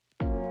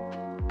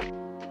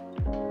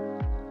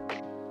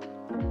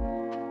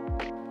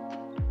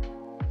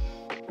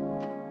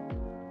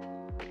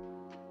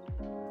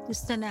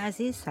دوستان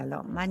عزیز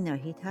سلام، من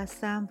ناهید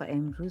هستم و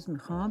امروز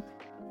میخوام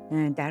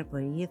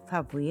درباره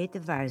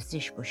فواید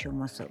ورزش با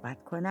شما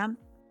صحبت کنم.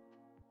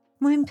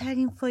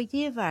 مهمترین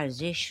فایده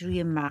ورزش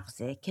روی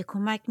مغزه که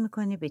کمک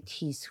میکنه به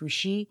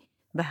تیزهوشی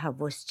و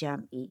حواس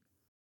جمعی.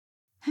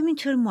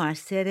 همینطور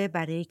موثره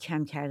برای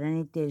کم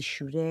کردن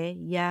دلشوره،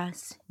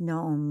 یأس،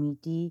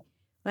 ناامیدی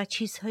و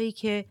چیزهایی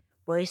که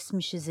باعث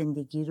میشه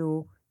زندگی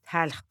رو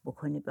تلخ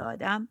بکنه به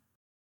آدم.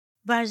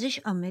 ورزش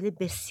عامل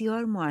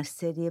بسیار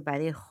موثریه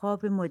برای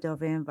خواب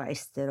مداوم و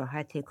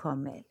استراحت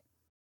کامل.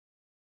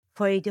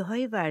 فایده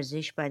های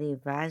ورزش برای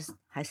وزن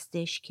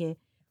هستش که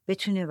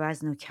بتونه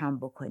وزن رو کم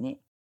بکنه.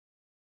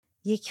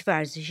 یک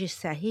ورزش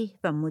صحیح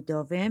و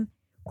مداوم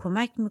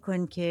کمک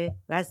میکنه که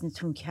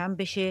وزنتون کم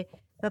بشه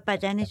و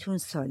بدنتون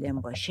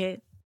سالم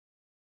باشه.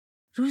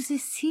 روزی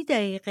 30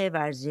 دقیقه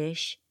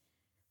ورزش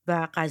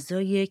و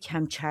غذای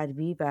کم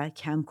چربی و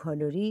کم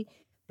کالری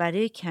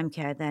برای کم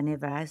کردن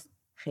وزن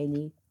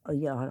خیلی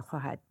عالی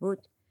خواهد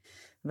بود.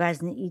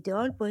 وزن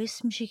ایدئال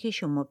باعث میشه که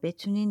شما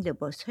بتونین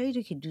لباسهایی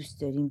رو که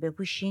دوست دارین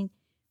بپوشین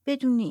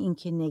بدون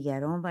اینکه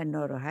نگران و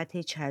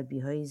ناراحت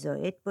چربی‌های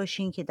زائد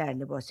باشین که در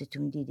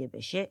لباستون دیده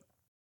بشه.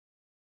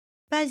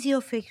 بعضیا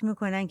فکر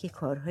میکنن که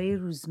کارهای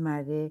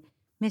روزمره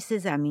مثل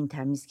زمین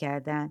تمیز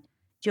کردن،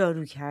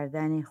 جارو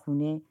کردن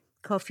خونه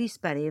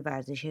کافیست برای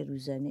ورزش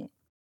روزانه.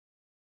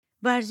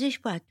 ورزش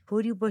باید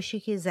طوری باشه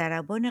که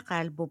ضربان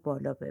قلب رو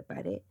بالا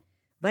ببره،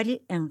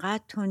 ولی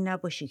انقدر تند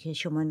نباشه که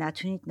شما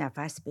نتونید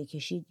نفس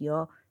بکشید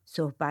یا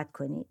صحبت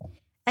کنید.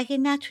 اگه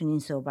نتونین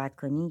صحبت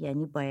کنید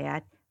یعنی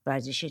باید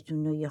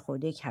ورزشتون رو یه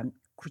خورده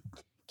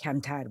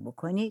کمتر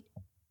بکنید.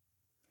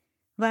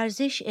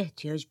 ورزش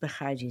احتیاج به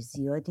خرج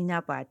زیادی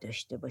نباید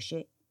داشته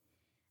باشه.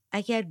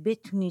 اگر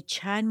بتونید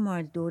چند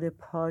مایل دور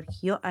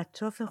پارک یا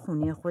اطراف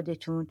خونه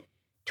خودتون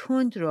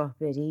تند راه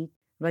برید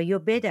و یا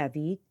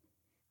بدوید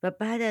و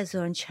بعد از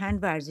آن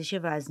چند ورزش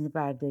وزن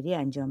برداری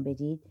انجام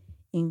بدید،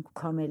 این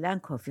کاملا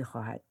کافی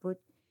خواهد بود.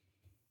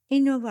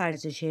 این نوع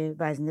ورزش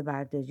وزن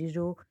برداری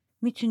رو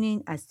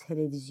میتونین از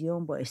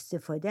تلویزیون با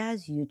استفاده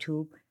از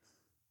یوتیوب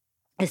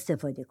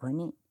استفاده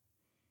کنین.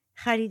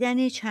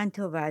 خریدن چند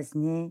تا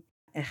وزنه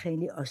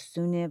خیلی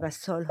آسونه و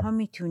سالها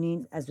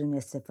میتونین از اون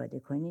استفاده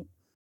کنین.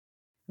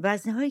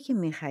 وزنه هایی که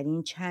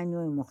میخرین چند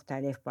نوع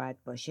مختلف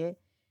باید باشه.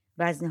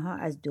 وزنه ها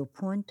از 2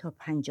 پوند تا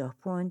 50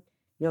 پوند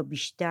یا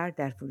بیشتر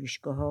در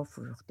فروشگاه ها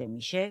فروخته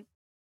میشه.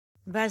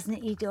 وزن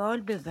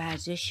ایدئال به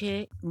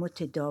ورزش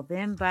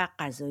متداوم و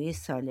غذای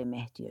سالم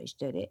احتیاج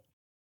داره.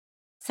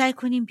 سعی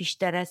کنین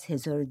بیشتر از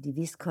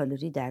 1200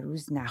 کالری در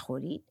روز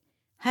نخورید.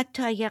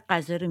 حتی اگر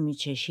غذا رو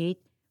میچشید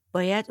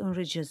باید اون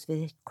رو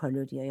جزو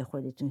کالری‌های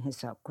خودتون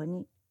حساب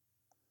کنید.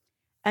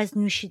 از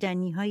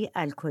نوشیدنی‌های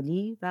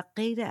الکلی و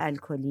غیر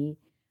الکلی،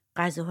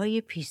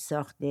 غذاهای پیش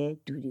ساخته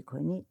دوری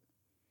کنید.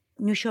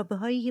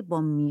 نوشابه‌هایی که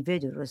با میوه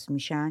درست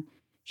میشن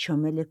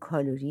شامل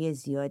کالری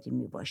زیادی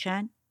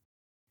میباشن.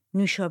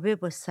 نوشابه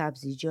با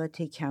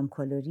سبزیجات کم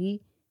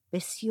کالری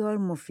بسیار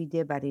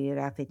مفیده برای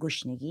رفع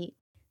گشنگی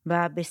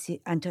و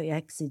آنتی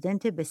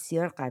اکسیدنت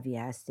بسیار قوی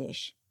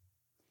هستش.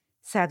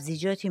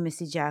 سبزیجاتی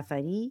مثل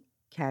جعفری،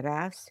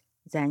 کرفس،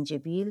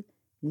 زنجبیل،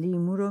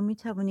 لیمو رو می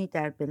توانید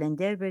در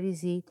بلندر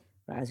بریزید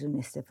و از اون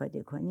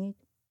استفاده کنید.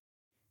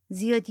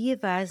 زیادی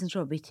وزن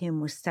رابطه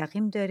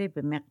مستقیم داره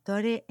به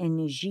مقدار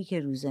انرژی که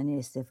روزانه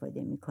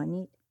استفاده می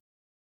کنید.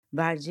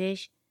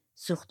 ورزش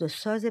سوخت و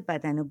ساز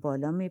بدن رو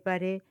بالا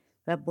میبره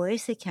و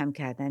باعث کم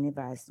کردن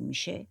وزن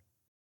میشه.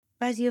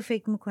 بعضیا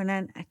فکر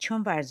میکنن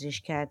چون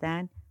ورزش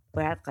کردن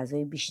باید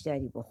غذای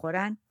بیشتری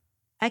بخورن.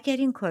 اگر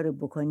این کارو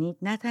بکنید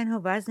نه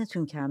تنها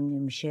وزنتون کم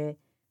نمیشه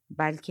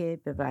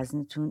بلکه به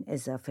وزنتون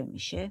اضافه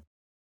میشه.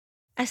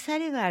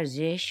 اثر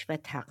ورزش و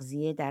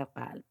تغذیه در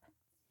قلب.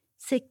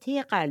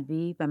 سکته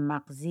قلبی و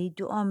مغزی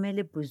 2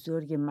 عامل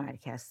بزرگ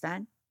مرگ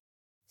هستند.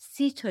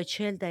 30 تا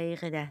 40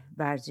 دقیقه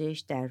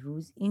ورزش در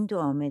روز این 2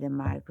 عامل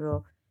مرگ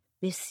رو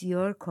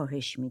بسیار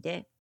کاهش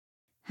میده.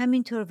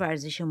 همینطور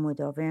ورزش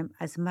مداوم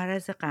از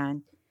مرض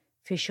قند،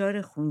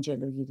 فشار خون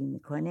جلوگیری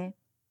میکنه.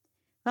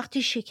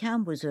 وقتی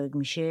شکم بزرگ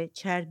میشه،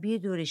 چربی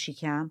دور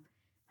شکم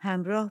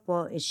همراه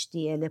با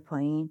HDL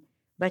پایین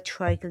و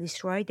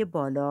ترایگلیسیراید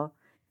بالا،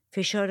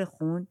 فشار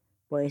خون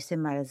باعث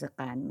مرض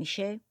قند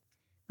میشه.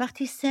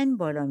 وقتی سن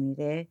بالا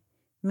میره،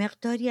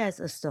 مقداری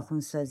از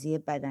استخوان‌سازی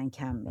بدن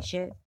کم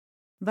میشه.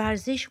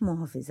 ورزش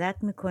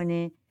محافظت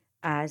میکنه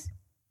از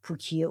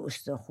پوکی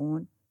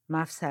استخوان،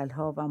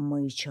 مفصل‌ها و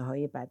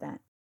مایچه‌های بدن.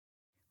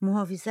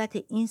 محافظت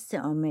این 3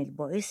 عامل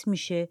باعث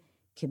میشه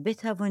که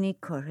بتوانید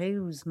کارهای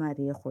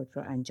روزمره خود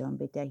را انجام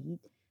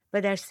بدهید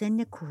و در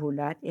سن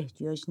کهولت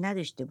احتیاج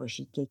نداشته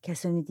باشید که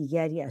کسان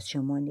دیگری از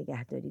شما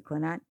نگهداری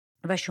کنند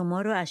و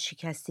شما را از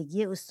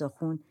شکستگی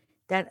استخوان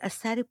در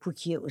اثر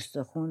پوکی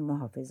استخوان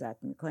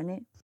محافظت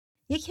میکنه.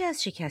 یکی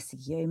از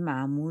شکستگی‌های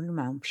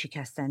معمول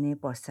شکستن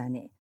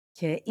باسنه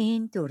که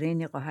این دوره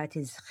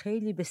نقاهت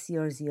خیلی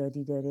بسیار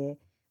زیادی داره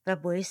و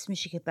باعث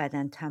میشه که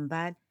بدن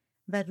تنبل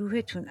و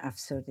روحتون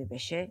افسرده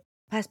بشه.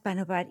 پس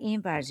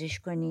بنابراین ورزش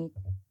کنید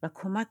و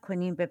کمک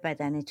کنید به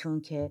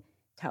بدنتون که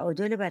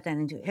تعادل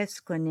بدن رو حفظ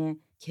کنه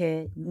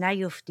که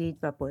نیفتید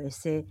و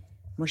باعث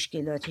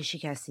مشکلات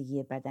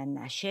شکستگی بدن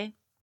نشه.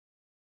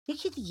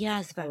 یکی دیگه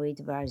از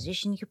فواید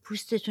ورزش اینه که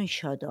پوستتون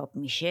شاداب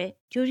میشه.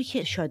 جوری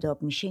که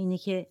شاداب میشه اینه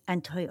که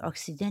آنتی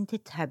اکسیدنت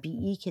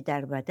طبیعی که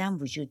در بدن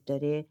وجود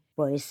داره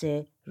باعث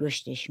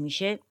رشدش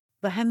میشه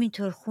و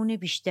همینطور خون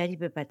بیشتری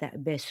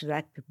به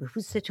صورت به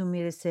پوستتون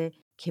میرسه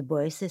که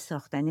باعث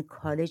ساختن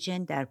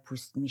کالاژن در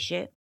پوست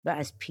میشه و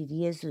از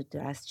پیری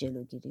زودرس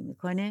جلوگیری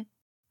میکنه.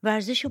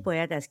 ورزش رو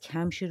باید از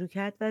کم شروع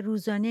کرد و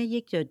روزانه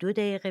 1 یا 2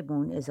 دقیقه به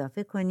اون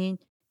اضافه کنین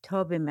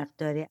تا به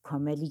مقدار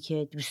کاملی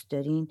که دوست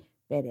دارین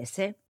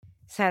برسه.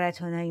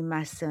 سرطان‌های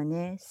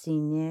مثانه،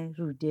 سینه،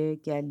 روده،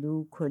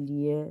 گلو،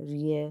 کلیه،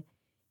 ریه،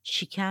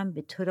 شکم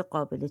به طور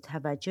قابل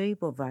توجهی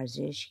با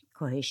ورزش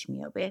کاهش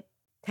می‌یابه.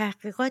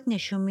 تحقیقات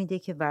نشون میده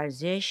که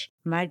ورزش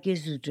مرگ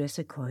زودرس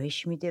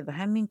کاهش میده و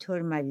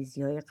همینطور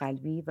مریضی‌های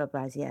قلبی و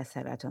بعضی از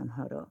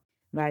سرطان‌ها رو.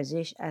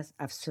 ورزش از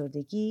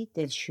افسردگی،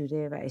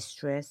 دلشوره و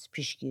استرس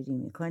پیشگیری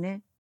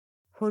میکنه.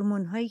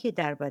 هورمون‌هایی که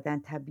در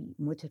بدن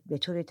به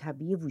طور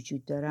طبیعی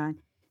وجود دارن،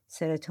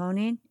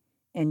 سروتونین،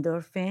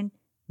 اندورفین،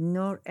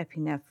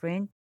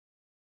 نورپینفرین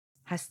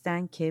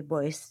هستن که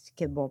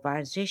با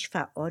ورزش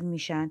فعال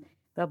میشن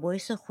و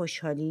باعث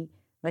خوشحالی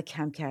و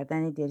کم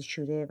کردن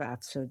دلشوره و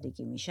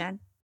افسردگی میشن.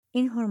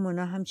 این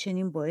هورمون‌ها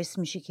همچنین باعث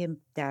میشه که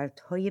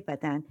دردهای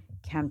بدن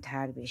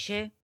کمتر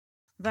بشه.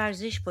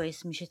 ورزش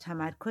باعث میشه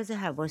تمرکز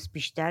حواس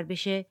بیشتر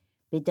بشه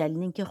به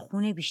دلیل اینکه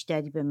خون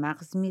بیشتری به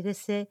مغز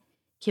میرسه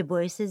که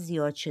باعث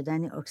زیاد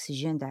شدن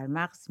اکسیژن در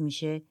مغز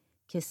میشه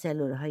که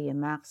سلولهای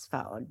مغز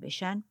فعال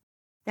بشن.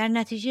 در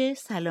نتیجه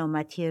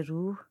سلامتی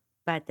روح،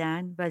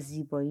 بدن و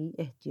زیبایی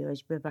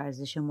احتیاج به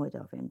ورزش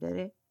مداوم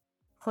داره.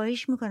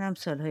 خواهش میکنم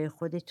سالهای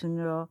خودتون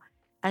را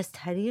از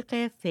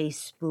طریق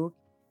فیسبوک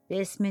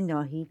به اسم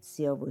ناهید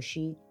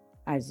سیاوشی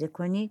عرضه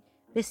کنید.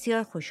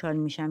 بسیار خوشحال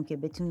میشم که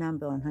بتونم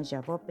به آنها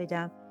جواب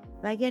بدم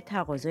و اگر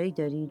تقاضایی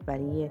دارید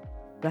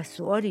و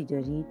سوالی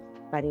دارید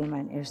برای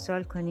من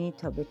ارسال کنید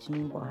تا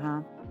بتونیم با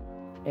هم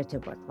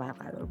ارتباط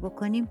برقرار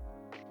بکنیم.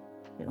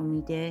 به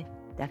امید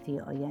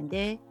دفعه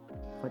آینده.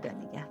 خدا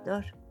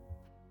نگهدار.